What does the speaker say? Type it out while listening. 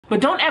But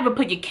don't ever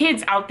put your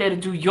kids out there to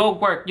do your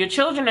work. Your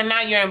children are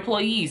not your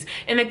employees.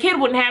 And the kid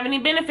wouldn't have any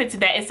benefit to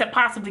that except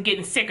possibly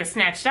getting sick or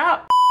snatched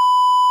up.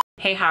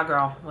 Hey, hot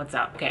girl, what's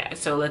up? Okay,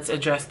 so let's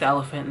address the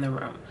elephant in the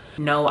room.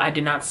 No, I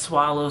did not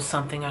swallow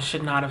something I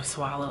should not have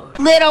swallowed.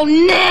 Little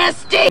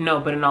nasty! No,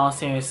 but in all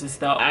seriousness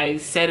though, I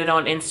said it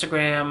on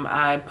Instagram.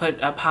 I put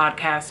a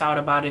podcast out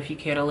about it if you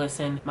care to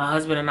listen. My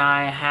husband and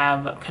I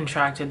have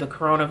contracted the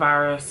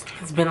coronavirus.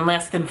 It's been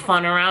less than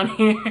fun around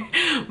here,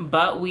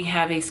 but we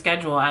have a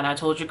schedule and I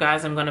told you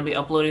guys I'm gonna be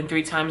uploading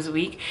 3 times a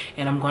week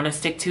and I'm gonna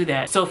stick to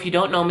that. So if you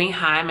don't know me,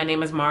 hi, my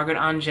name is Margaret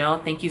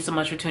Angèl. Thank you so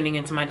much for tuning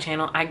into my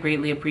channel. I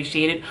greatly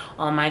appreciate it.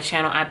 On my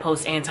channel, I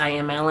post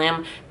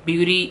anti-MLM,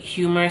 beauty,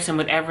 humor, and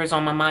whatever is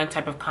on my mind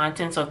type of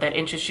content. So if that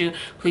interests you,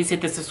 please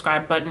hit the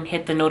subscribe button,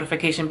 hit the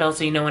notification bell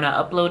so you know when I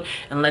upload,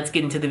 and let's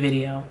get into the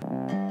video.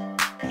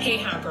 Hey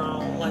hot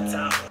girl, what's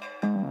up?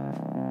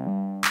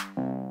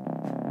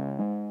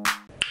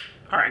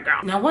 Alright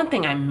girl. Now one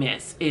thing I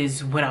miss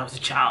is when I was a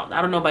child.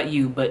 I don't know about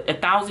you, but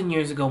 1,000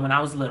 years ago when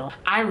I was little,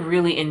 I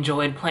really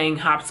enjoyed playing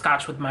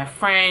hopscotch with my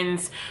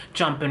friends,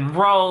 jumping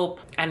rope.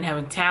 I didn't have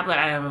a tablet,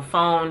 I didn't have a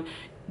phone.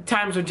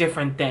 Times were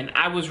different then.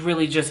 I was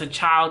really just a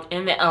child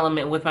in the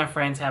element with my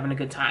friends having a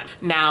good time.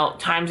 Now,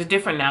 times are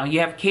different now.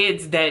 You have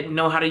kids that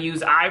know how to use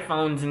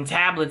iPhones and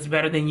tablets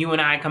better than you and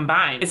I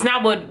combined. It's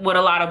not what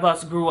a lot of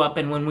us grew up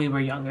in when we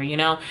were younger, you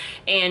know?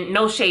 And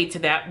no shade to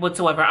that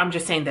whatsoever. I'm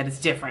just saying that it's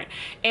different.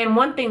 And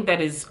one thing that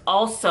is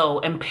also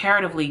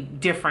imperatively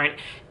different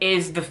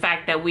is the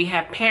fact that we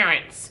have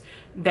parents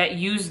that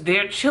use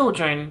their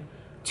children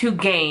to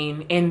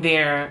gain in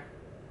their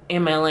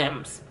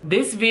MLMs.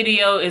 This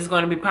video is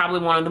going to be probably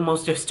one of the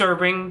most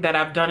disturbing that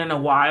I've done in a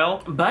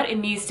while, but it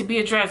needs to be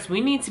addressed. We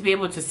need to be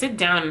able to sit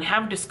down and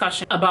have a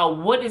discussion about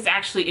what is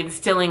actually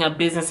instilling a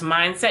business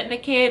mindset in a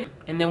kid,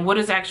 and then what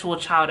is actual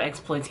child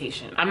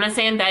exploitation. I'm not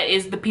saying that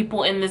is the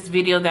people in this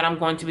video that I'm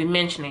going to be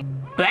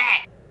mentioning, but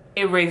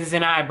it raises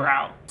an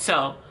eyebrow.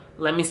 So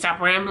let me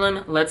stop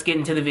rambling. Let's get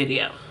into the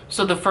video.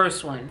 So the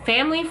first one,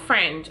 family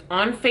friend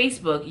on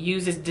Facebook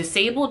uses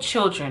disabled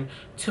children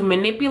to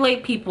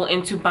manipulate people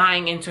into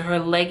buying into her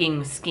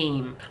legging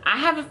scheme. I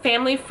have a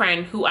family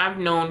friend who I've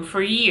known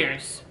for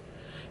years.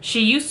 She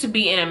used to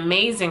be an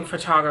amazing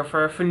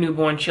photographer for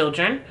newborn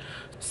children,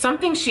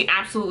 something she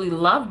absolutely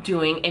loved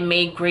doing and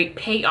made great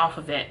pay off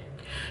of it.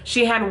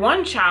 She had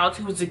one child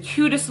who was the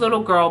cutest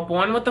little girl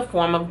born with a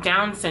form of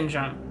Down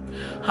syndrome.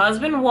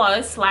 Husband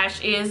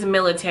was/is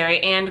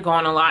military and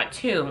gone a lot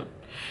too.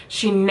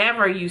 She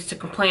never used to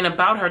complain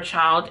about her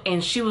child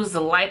and she was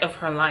the light of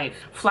her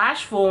life.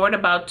 Flash forward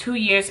about 2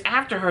 years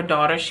after her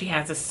daughter, she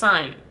has a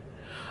son.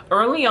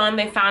 Early on,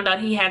 they found out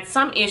he had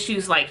some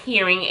issues like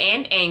hearing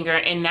and anger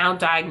and now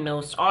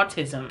diagnosed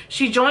autism.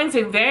 She joins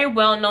a very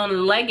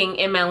well-known legging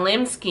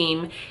MLM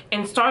scheme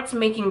and starts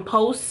making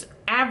posts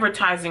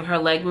advertising her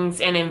leggings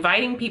and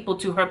inviting people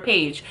to her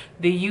page,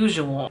 the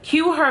usual.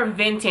 Cue her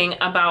venting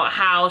about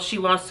how she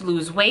wants to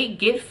lose weight,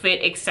 get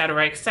fit,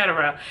 etc.,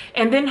 etc.,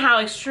 and then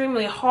how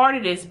extremely hard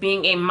it is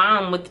being a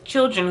mom with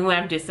children who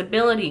have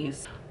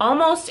disabilities.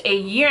 Almost a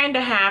year and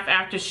a half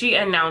after she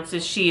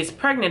announces she is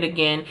pregnant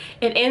again,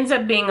 it ends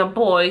up being a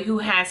boy who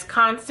has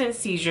constant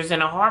seizures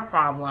and a heart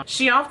problem.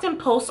 She often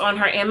posts on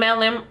her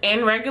MLM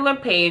and regular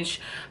page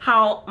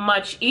how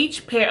much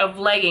each pair of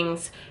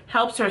leggings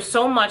helps her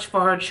so much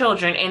for her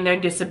children and their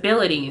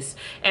disabilities,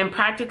 and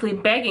practically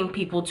begging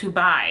people to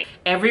buy.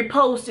 Every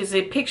post is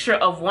a picture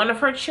of one of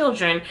her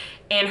children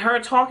and her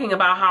talking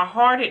about how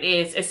hard it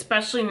is,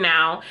 especially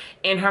now,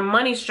 in her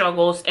money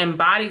struggles and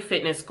body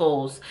fitness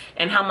goals,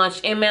 and how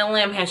much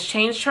MLM has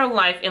changed her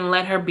life and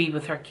let her be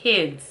with her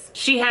kids.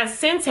 She has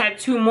since had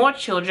 2 more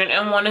children,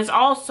 and one is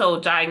also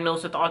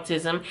diagnosed with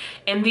autism,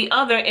 and the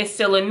other is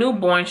still a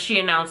newborn, she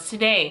announced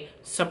today.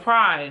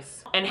 Surprise.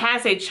 And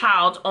has a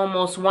child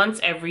almost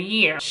once every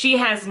year. She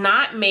has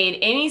not made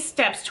any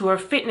steps to her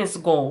fitness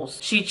goals.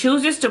 She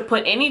chooses to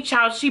put any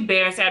child she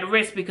bears at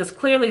risk because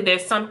clearly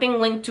there's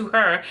something linked to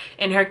her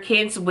and her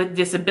kids with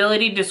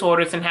disability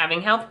disorders and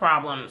having health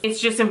problems.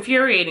 It's just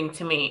infuriating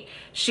to me.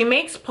 She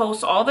makes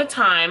posts all the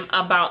time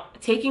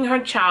about taking her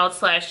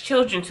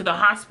child/children to the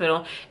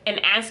hospital and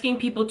asking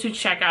people to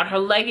check out her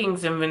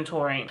leggings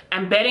inventory.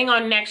 I'm betting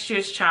on next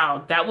year's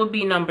child. That would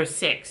be number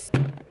 6.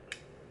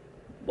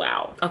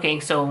 Wow. Okay,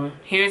 so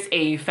here's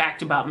a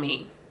fact about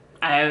me.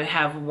 I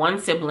have one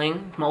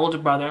sibling, my older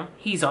brother.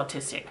 He's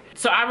autistic.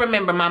 So I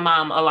remember my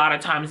mom a lot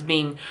of times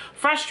being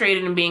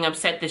frustrated and being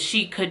upset that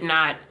she could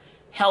not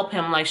help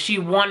him like she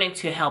wanted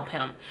to help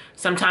him.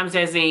 Sometimes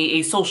there's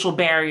a social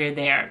barrier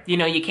there. You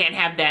know, you can't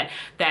have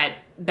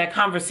that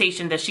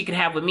conversation that she could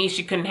have with me,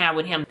 she couldn't have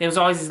with him. There was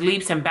always these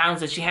leaps and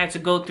bounds that she had to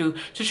go through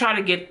to try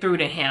to get through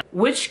to him,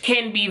 which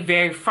can be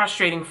very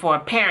frustrating for a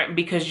parent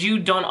because you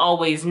don't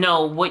always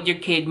know what your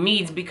kid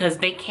needs because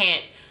they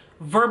can't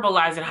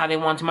verbalize it how they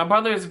want to. My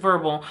brother is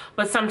verbal,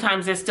 but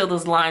sometimes there's still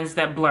those lines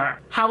that blur.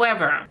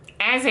 However,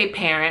 as a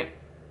parent,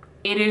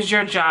 it is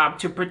your job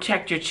to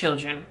protect your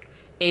children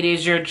It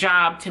is your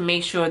job to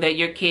make sure that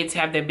your kids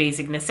have their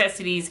basic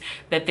necessities,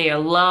 that they are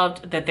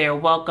loved, that they are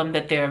welcome,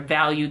 that they are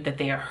valued, that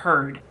they are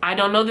heard. I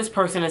don't know this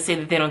person to say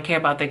that they don't care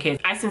about their kids.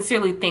 I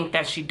sincerely think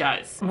that she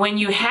does. When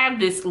you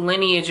have this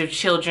lineage of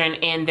children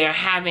and they're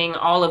having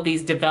all of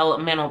these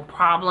developmental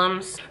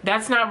problems,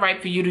 that's not right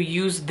for you to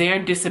use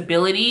their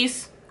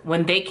disabilities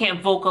when they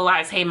can't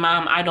vocalize, hey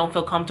mom, I don't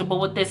feel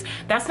comfortable with this.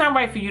 That's not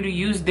right for you to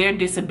use their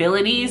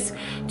disabilities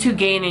to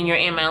gain in your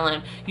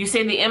MLM. You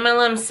say the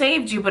MLM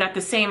saved you, but at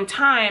the same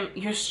time,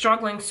 you're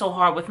struggling so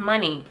hard with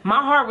money. My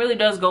heart really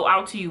does go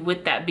out to you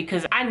with that,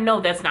 because I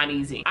know that's not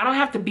easy. I don't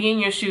have to be in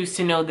your shoes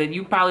to know that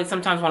you probably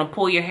sometimes want to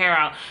pull your hair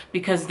out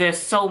because there's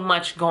so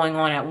much going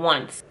on at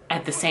once.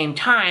 At the same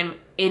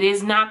time, it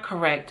is not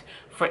correct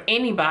for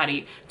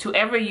anybody to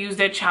ever use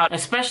their child,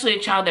 especially a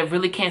child that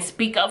really can't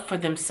speak up for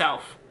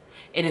themselves.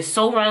 It is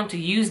so wrong to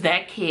use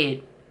that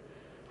kid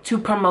to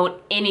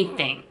promote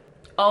anything.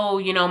 Oh,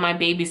 you know, my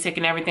baby's sick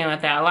and everything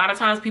like that. A lot of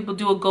times people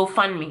do a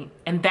GoFundMe,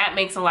 and that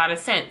makes a lot of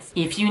sense.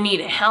 If you need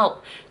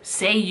help,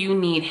 say you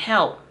need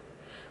help.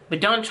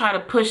 But don't try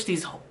to push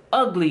these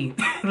ugly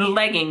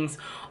leggings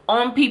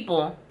on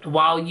people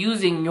while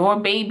using your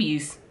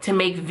babies to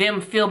make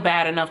them feel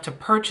bad enough to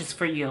purchase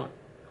for you.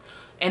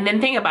 And then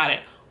think about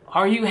it.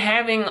 Are you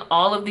having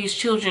all of these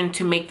children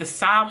to make the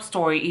sob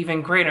story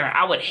even greater?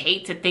 I would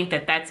hate to think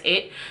that that's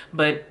it,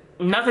 but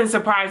nothing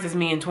surprises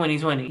me in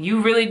 2020.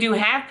 You really do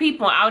have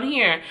people out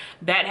here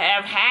that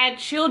have had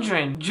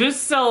children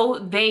just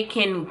so they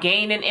can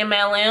gain in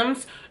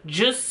MLMs,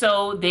 just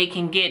so they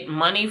can get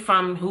money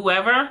from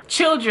whoever.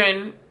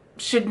 Children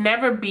should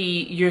never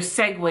be your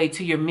segue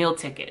to your meal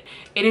ticket.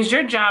 It is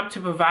your job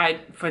to provide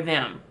for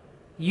them.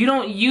 You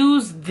don't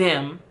use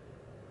them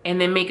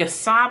and then make a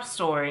sob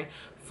story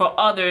for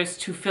others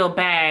to feel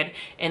bad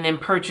and then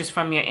purchase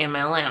from your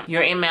MLM.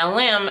 Your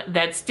MLM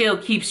that still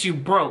keeps you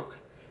broke,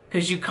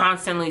 because you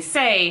constantly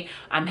say,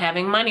 I'm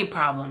having money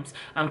problems.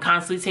 I'm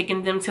constantly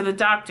taking them to the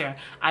doctor.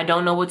 I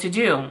don't know what to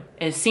do.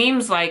 It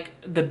seems like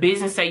the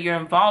business that you're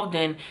involved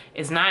in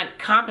is not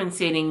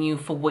compensating you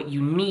for what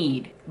you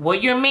need.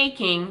 What you're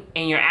making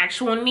and your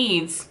actual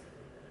needs,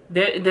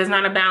 there's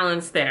not a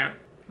balance there.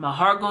 My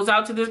heart goes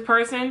out to this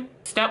person.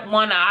 Step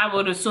one, I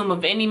would assume,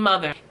 of any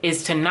mother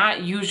is to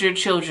not use your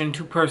children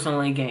to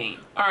personally gain.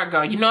 All right,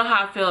 girl, you know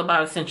how I feel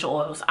about essential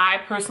oils. I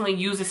personally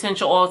use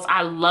essential oils.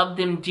 I love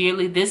them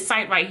dearly. This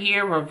site right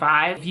here,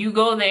 Revive, if you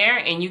go there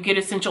and you get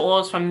essential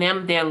oils from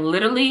them, they're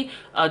literally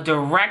a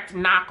direct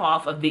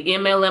knockoff of the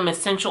MLM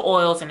essential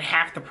oils and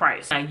half the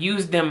price. I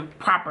use them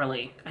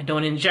properly. I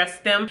don't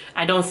ingest them.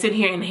 I don't sit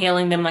here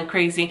inhaling them like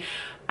crazy.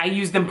 I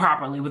use them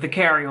properly with a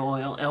carrier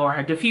oil, or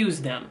I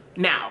diffuse them.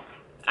 Now,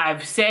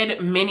 I've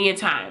said many a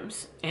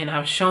times, and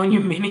I've shown you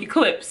many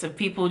clips of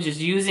people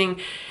just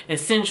using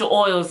essential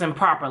oils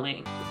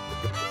improperly.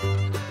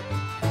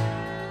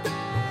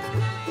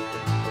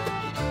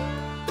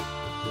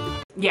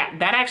 Yeah,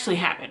 that actually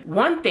happened.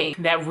 One thing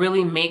that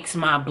really makes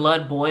my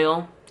blood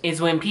boil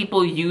is when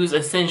people use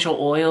essential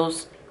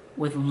oils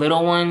with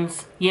little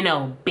ones, you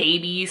know,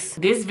 babies.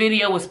 This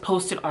video was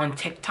posted on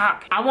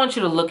TikTok. I want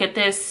you to look at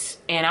this,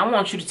 and I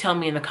want you to tell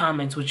me in the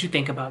comments what you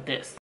think about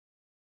this.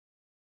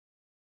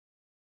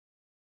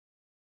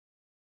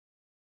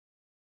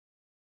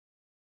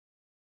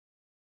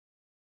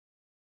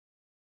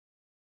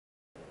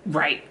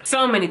 Right.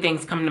 So many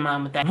things come to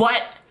mind with that.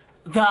 What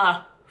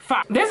the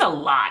fuck? There's a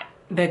lot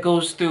that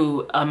goes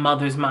through a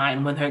mother's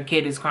mind when her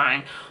kid is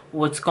crying.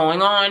 What's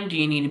going on? Do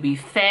you need to be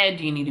fed?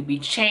 Do you need to be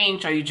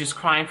changed? Are you just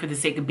crying for the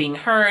sake of being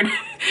heard?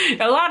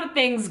 A lot of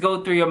things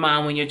go through your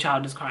mind when your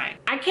child is crying.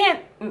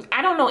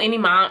 I don't know any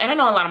mom, and I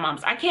know a lot of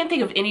moms, I can't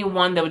think of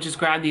anyone that would just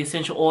grab the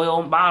essential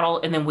oil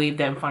bottle and then wave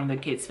that in front of their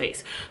kid's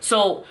face.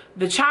 So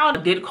the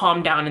child did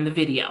calm down in the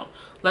video.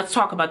 Let's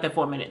talk about that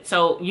for a minute.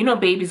 So, you know,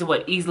 babies are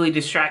what? Easily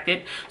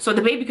distracted. So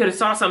the baby could have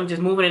saw something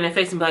just moving in their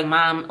face and be like,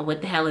 Mom,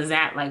 what the hell is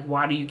that? Like,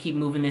 why do you keep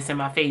moving this in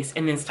my face?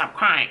 And then stop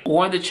crying.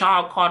 Or the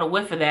child caught a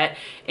whiff of that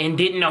and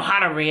didn't know how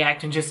to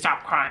react and just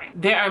stopped crying.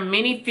 There are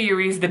many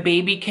theories the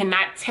baby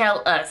cannot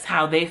tell us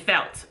how they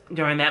felt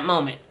during that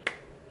moment.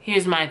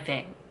 Here's my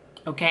thing,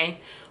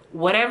 okay?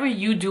 Whatever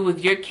you do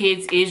with your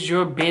kids is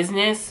your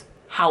business.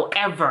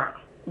 However,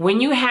 when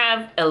you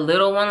have a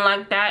little one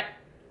like that,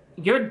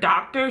 your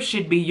doctor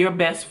should be your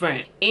best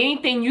friend.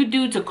 Anything you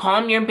do to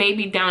calm your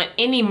baby down,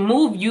 any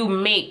move you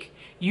make,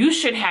 you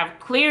should have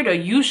cleared, or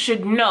you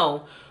should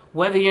know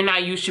whether or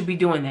not you should be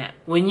doing that.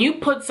 When you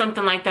put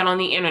something like that on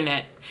the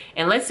internet,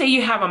 and let's say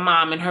you have a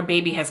mom and her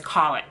baby has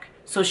colic,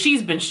 so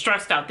she's been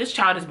stressed out. This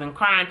child has been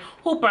crying,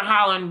 hooping,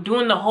 hollering,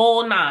 doing the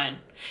whole nine,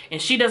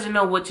 and she doesn't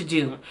know what to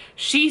do.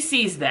 She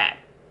sees that.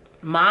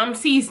 Mom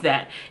sees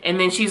that, and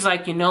then she's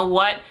like, you know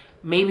what?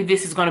 Maybe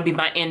this is going to be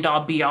my end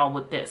all be all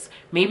with this.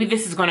 Maybe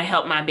this is going to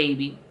help my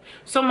baby.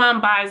 So mom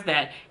buys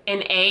that.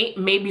 And A,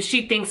 maybe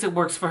she thinks it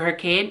works for her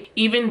kid,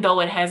 even though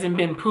it hasn't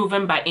been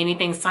proven by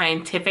anything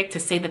scientific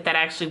to say that that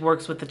actually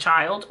works with the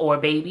child or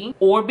baby.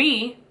 Or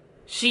B,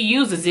 she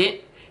uses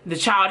it. The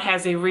child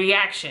has a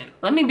reaction.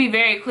 Let me be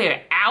very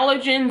clear.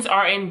 Allergens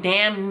are in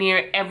damn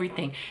near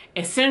everything.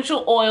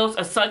 Essential oils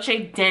are such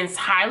a dense,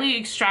 highly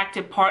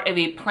extracted part of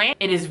a plant.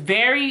 It is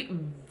very,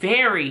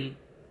 very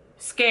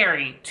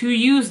scary to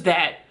use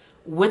that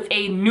with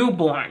a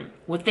newborn,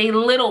 with a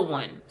little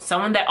one,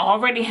 someone that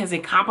already has a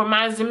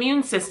compromised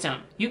immune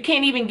system. You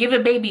can't even give a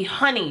baby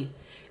honey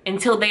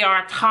until they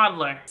are a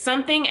toddler.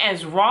 Something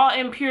as raw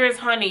and pure as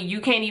honey,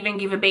 you can't even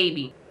give a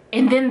baby.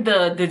 And then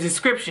the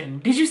description.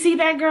 Did you see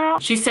that, girl?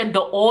 She said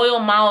the oil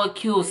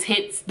molecules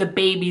hits the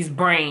baby's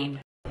brain.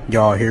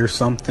 Y'all hear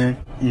something?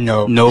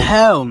 No. No.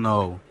 Hell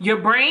no. Your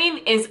brain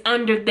is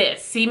under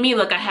this. See me?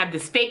 Look, I have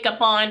this fake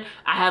up on.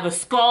 I have a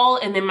skull,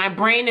 and then my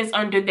brain is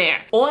under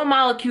there. Oil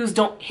molecules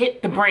don't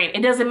hit the brain.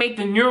 It doesn't make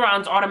the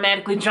neurons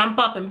automatically jump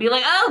up and be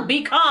like, oh,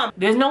 be calm.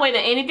 There's no way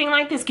that anything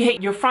like this can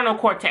hit your frontal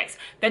cortex.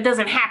 That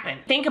doesn't happen.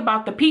 Think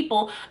about the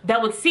people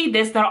that would see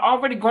this that are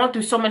already going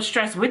through so much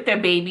stress with their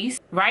babies,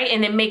 right?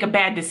 And then make a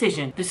bad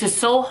decision. This is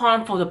so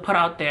harmful to put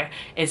out there.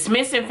 It's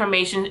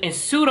misinformation, it's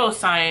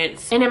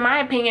pseudoscience. And in my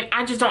opinion,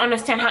 I just don't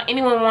understand how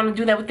anyone would want to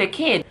do that with their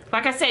kid.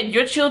 Like I said,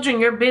 your children,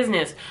 your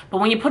business. But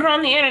when you put it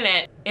on the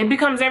internet, it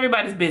becomes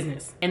everybody's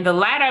business. And the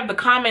latter of the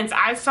comments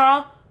I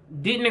saw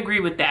didn't agree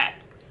with that.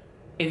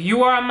 If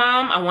you are a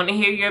mom, I want to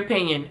hear your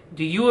opinion.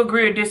 Do you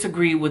agree or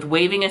disagree with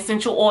waving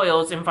essential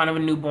oils in front of a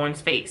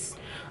newborn's face?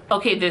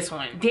 Okay, this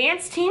one.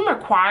 Dance team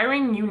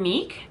requiring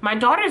unique? My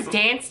daughter's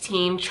dance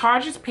team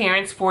charges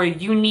parents for a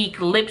unique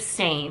lip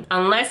stain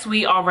unless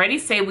we already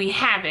say we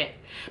have it.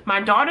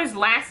 My daughter's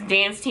last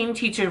dance team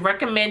teacher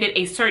recommended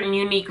a certain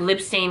unique lip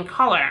stain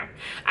color.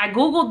 I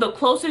googled the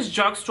closest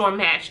drugstore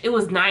match. It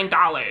was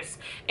 $9.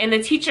 And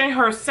the teacher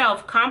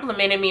herself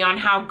complimented me on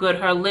how good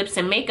her lips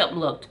and makeup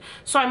looked.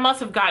 So I must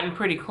have gotten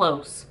pretty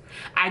close.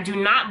 I do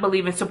not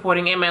believe in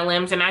supporting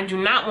MLMs, and I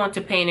do not want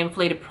to pay an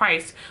inflated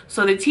price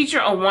so the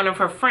teacher or one of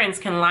her friends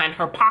can line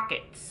her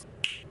pockets.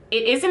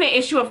 It isn't an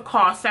issue of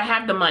cost. I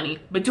have the money,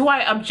 but do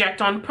I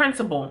object on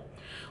principle?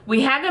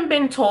 We haven't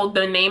been told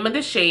the name of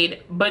the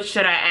shade, but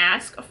should I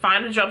ask,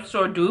 find a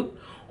drugstore dupe,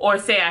 or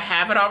say I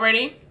have it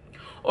already?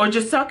 Or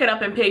just suck it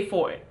up and pay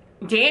for it?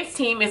 Dance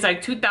team is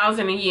like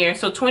 $2,000 a year,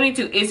 so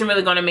 $22 isn't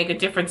really going to make a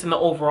difference in the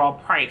overall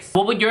price.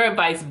 What would your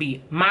advice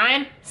be?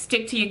 Mine?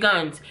 Stick to your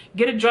guns.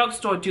 Get a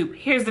drugstore dupe.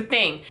 Here's the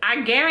thing.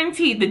 I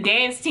guarantee the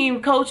dance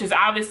team coach is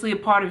obviously a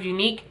part of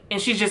Unique, and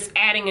she's just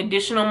adding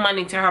additional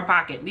money to her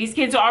pocket. These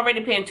kids are already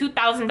paying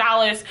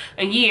 $2,000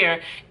 a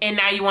year, and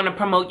now you want to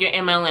promote your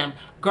MLM.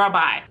 Girl,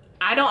 bye.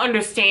 I don't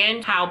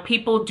understand how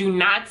people do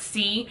not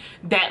see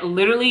that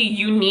literally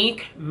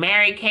Unique,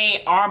 Mary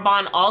Kay,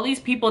 Arbonne, all these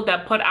people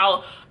that put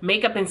out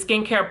makeup and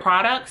skincare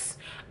products,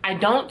 I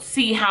don't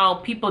see how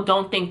people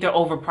don't think they're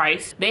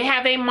overpriced. They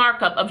have a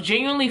markup of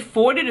genuinely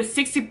 40 to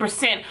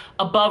 60%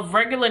 above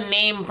regular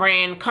name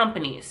brand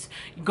companies.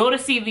 Go to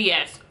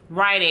CVS,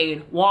 Rite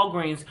Aid,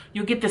 Walgreens,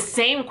 you get the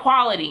same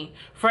quality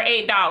for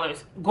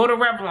 $8. Go to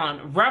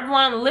Revlon.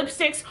 Revlon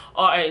lipsticks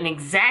are an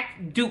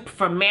exact dupe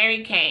for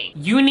Mary Kay.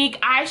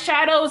 Unique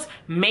eyeshadows,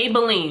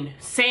 Maybelline,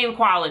 same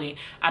quality.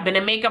 I've been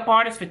a makeup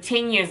artist for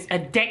 10 years, a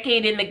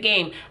decade in the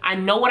game. I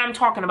know what I'm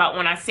talking about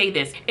when I say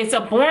this. It's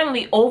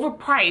abhorrently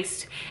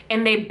overpriced,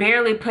 and they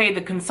barely pay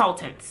the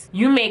consultants.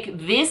 You make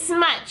this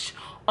much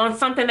on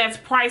something that's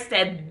priced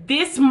at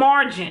this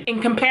margin in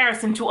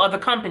comparison to other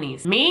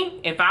companies. Me,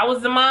 if I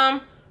was the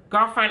mom,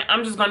 girlfriend,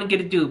 I'm just gonna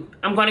get a dupe.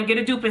 I'm gonna get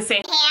a dupe and say,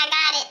 hey, I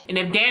got it. And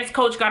if dance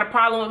coach got a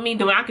problem with me,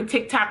 then I can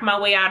TikTok my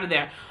way out of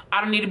there.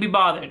 I don't need to be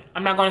bothered.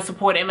 I'm not gonna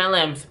support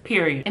MLMs,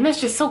 period. And that's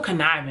just so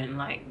conniving.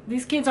 Like,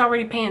 these kids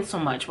already paying so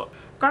much. But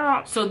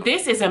girl. So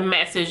this is a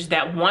message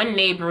that one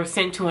neighbor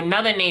sent to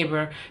another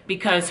neighbor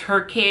because her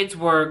kids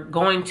were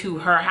going to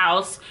her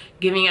house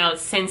giving out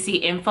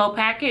Scentsy info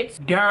packets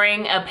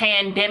during a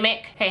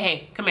pandemic.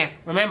 Hey, come here.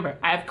 Remember,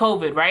 I have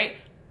COVID, right?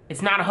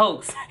 It's not a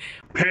hoax.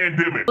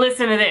 Pandemic.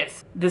 Listen to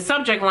this. The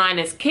subject line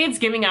is kids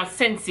giving out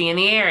Scentsy in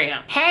the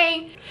area.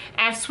 Hey,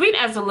 as sweet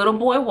as the little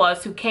boy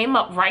was who came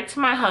up right to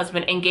my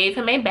husband and gave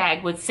him a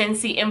bag with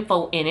Scentsy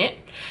info in it,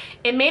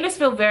 it made us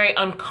feel very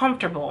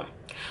uncomfortable.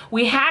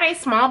 We had a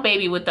small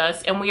baby with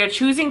us and we are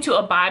choosing to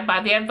abide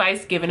by the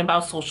advice given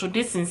about social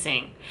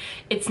distancing.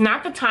 It's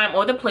not the time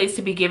or the place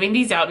to be giving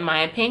these out in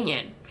my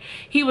opinion.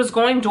 He was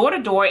going door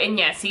to door, and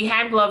yes, he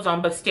had gloves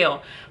on, but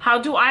still, how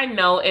do I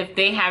know if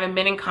they haven't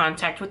been in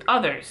contact with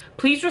others?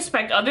 Please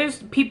respect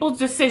others people's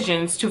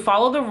decisions to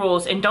follow the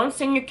rules and don't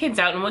send your kids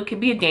out in what could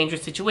be a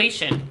dangerous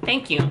situation.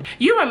 Thank you.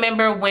 You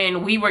remember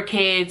when we were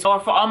kids, or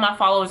for all my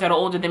followers that are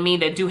older than me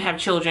that do have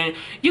children,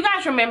 you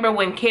guys remember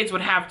when kids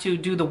would have to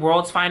do the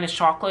world's finest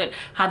chocolate,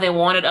 how they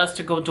wanted us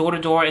to go door to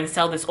door and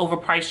sell this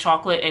overpriced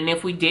chocolate, and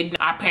if we didn't,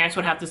 our parents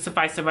would have to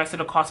suffice the rest of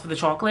the cost for the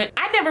chocolate?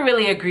 I never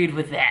really agreed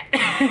with that.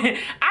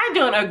 I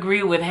don't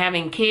agree with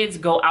having kids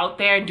go out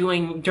there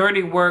doing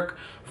dirty work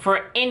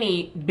for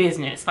any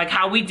business. Like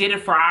how we did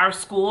it for our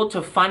school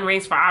to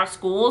fundraise for our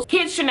schools.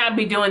 Kids should not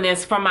be doing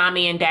this for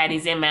mommy and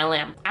daddy's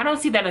MLM. I don't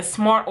see that as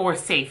smart or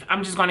safe.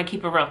 I'm just gonna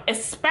keep it real,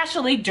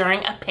 especially during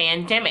a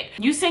pandemic.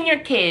 You send your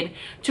kid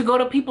to go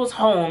to people's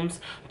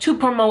homes to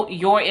promote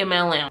your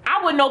MLM.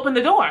 I wouldn't open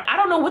the door. I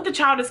don't know what the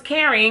child is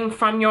carrying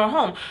from your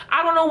home.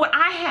 I don't know what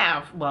I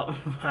have. Well,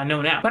 I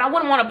know now, but I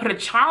wouldn't want to put a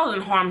child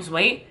in harm's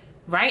way.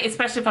 Right?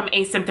 Especially if I'm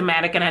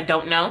asymptomatic and I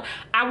don't know.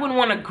 I wouldn't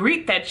want to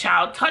greet that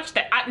child, touch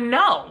that.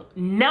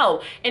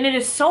 No. And it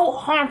is so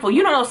harmful.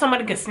 You don't know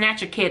somebody can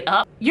snatch a kid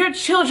up. Your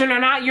children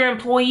are not your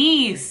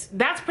employees.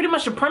 That's pretty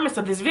much the premise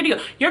of this video.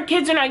 Your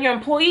kids are not your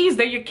employees.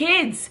 They're your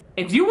kids.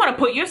 If you want to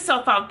put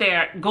yourself out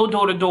there, go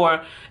door to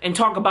door and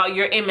talk about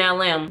your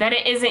MLM, that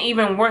it isn't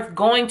even worth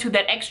going to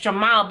that extra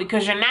mile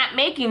because you're not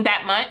making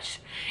that much.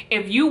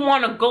 If you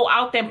want to go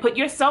out there and put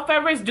yourself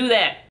at risk, do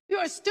that.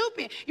 You're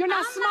stupid. You're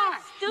not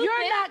smart.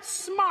 You're not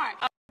smart.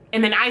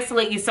 And then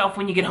isolate yourself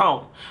when you get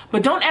home.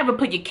 But don't ever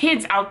put your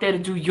kids out there to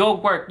do your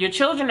work. Your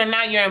children are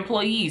not your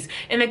employees.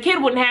 And the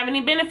kid wouldn't have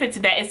any benefit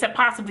to that except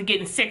possibly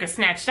getting sick or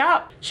snatched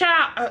up.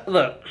 Child,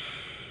 look,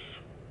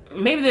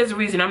 maybe there's a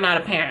reason I'm not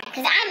a parent.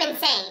 Because I'm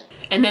insane.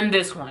 And then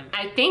this one.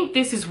 I think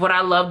this is what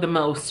I love the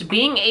most.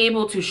 Being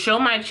able to show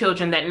my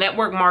children that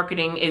network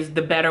marketing is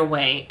the better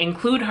way.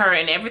 Include her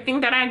in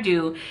everything that I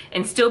do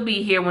and still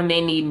be here when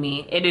they need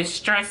me. It is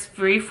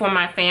stress-free for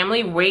my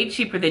family, way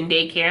cheaper than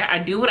daycare. I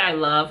do what I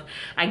love.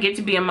 I get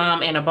to be a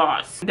mom and a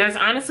boss. There's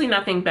honestly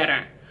nothing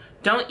better.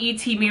 Don't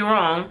ET me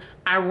wrong.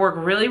 I work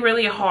really,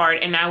 really hard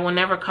and I will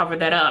never cover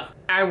that up.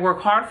 I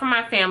work hard for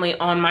my family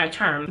on my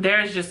terms.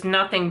 There's just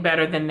nothing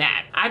better than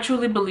that. I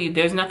truly believe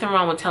there's nothing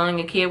wrong with telling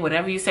a kid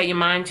whatever you set your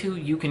mind to,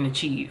 you can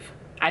achieve.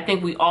 I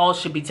think we all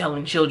should be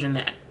telling children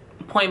that.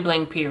 Point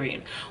blank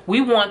period.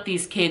 We want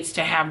these kids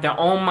to have their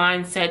own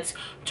mindsets,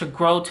 to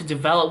grow, to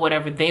develop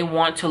whatever they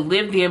want, to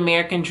live the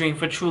American dream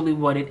for truly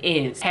what it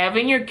is.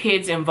 Having your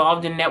kids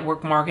involved in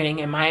network marketing,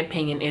 in my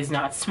opinion, is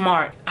not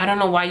smart. I don't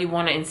know why you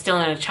want to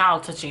instill in a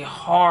child such a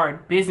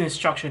hard business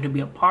structure to be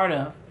a part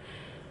of.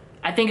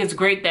 I think it's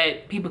great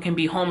that people can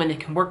be home and they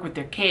can work with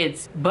their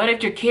kids. But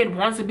if your kid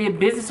wants to be a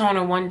business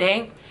owner one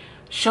day,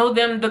 show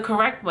them the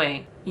correct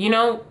way. You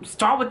know,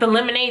 start with the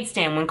lemonade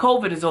stand when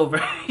COVID is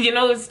over. You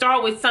know,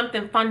 start with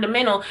something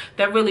fundamental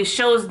that really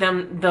shows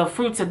them the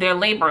fruits of their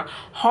labor.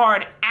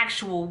 Hard,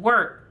 actual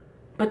work.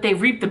 But they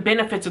reap the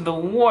benefits of the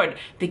reward.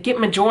 They get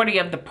majority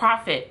of the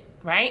profit,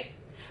 right?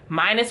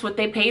 Minus what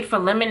they paid for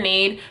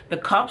lemonade, the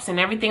cups and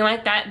everything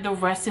like that. The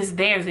rest is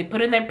theirs. They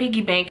put in their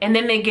piggy bank and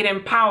then they get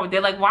empowered. They're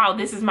like, wow,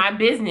 this is my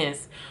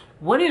business.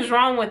 What is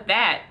wrong with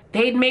that?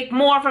 They'd make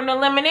more from the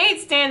lemonade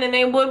stand than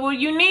they would with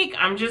Unique.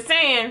 I'm just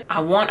saying. I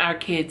want our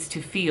kids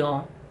to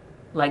feel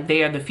like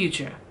they are the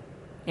future.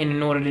 And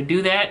in order to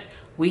do that,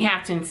 we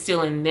have to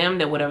instill in them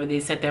that whatever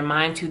they set their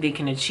mind to, they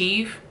can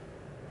achieve.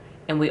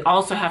 And we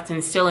also have to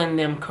instill in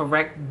them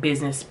correct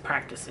business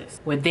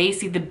practices where they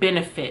see the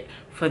benefit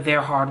for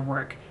their hard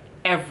work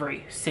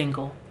every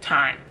single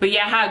time. But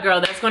yeah, hi girl,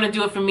 that's gonna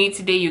do it for me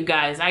today, you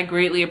guys. I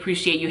greatly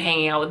appreciate you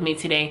hanging out with me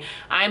today.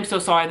 I am so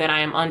sorry that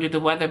I am under the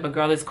weather, but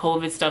girl, this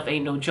COVID stuff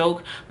ain't no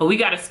joke. But we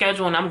got a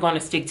schedule and I'm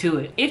gonna stick to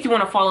it. If you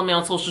want to follow me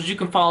on socials, you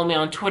can follow me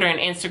on Twitter and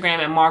Instagram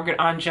at Margaret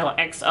Angèl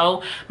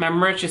XO. My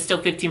merch is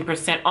still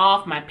 15%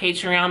 off. My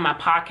Patreon, my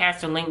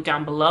podcast are linked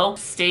down below.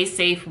 Stay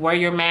safe, wear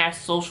your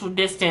mask, social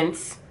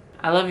distance.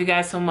 I love you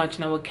guys so much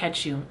and I will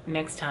catch you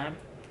next time.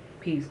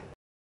 Peace.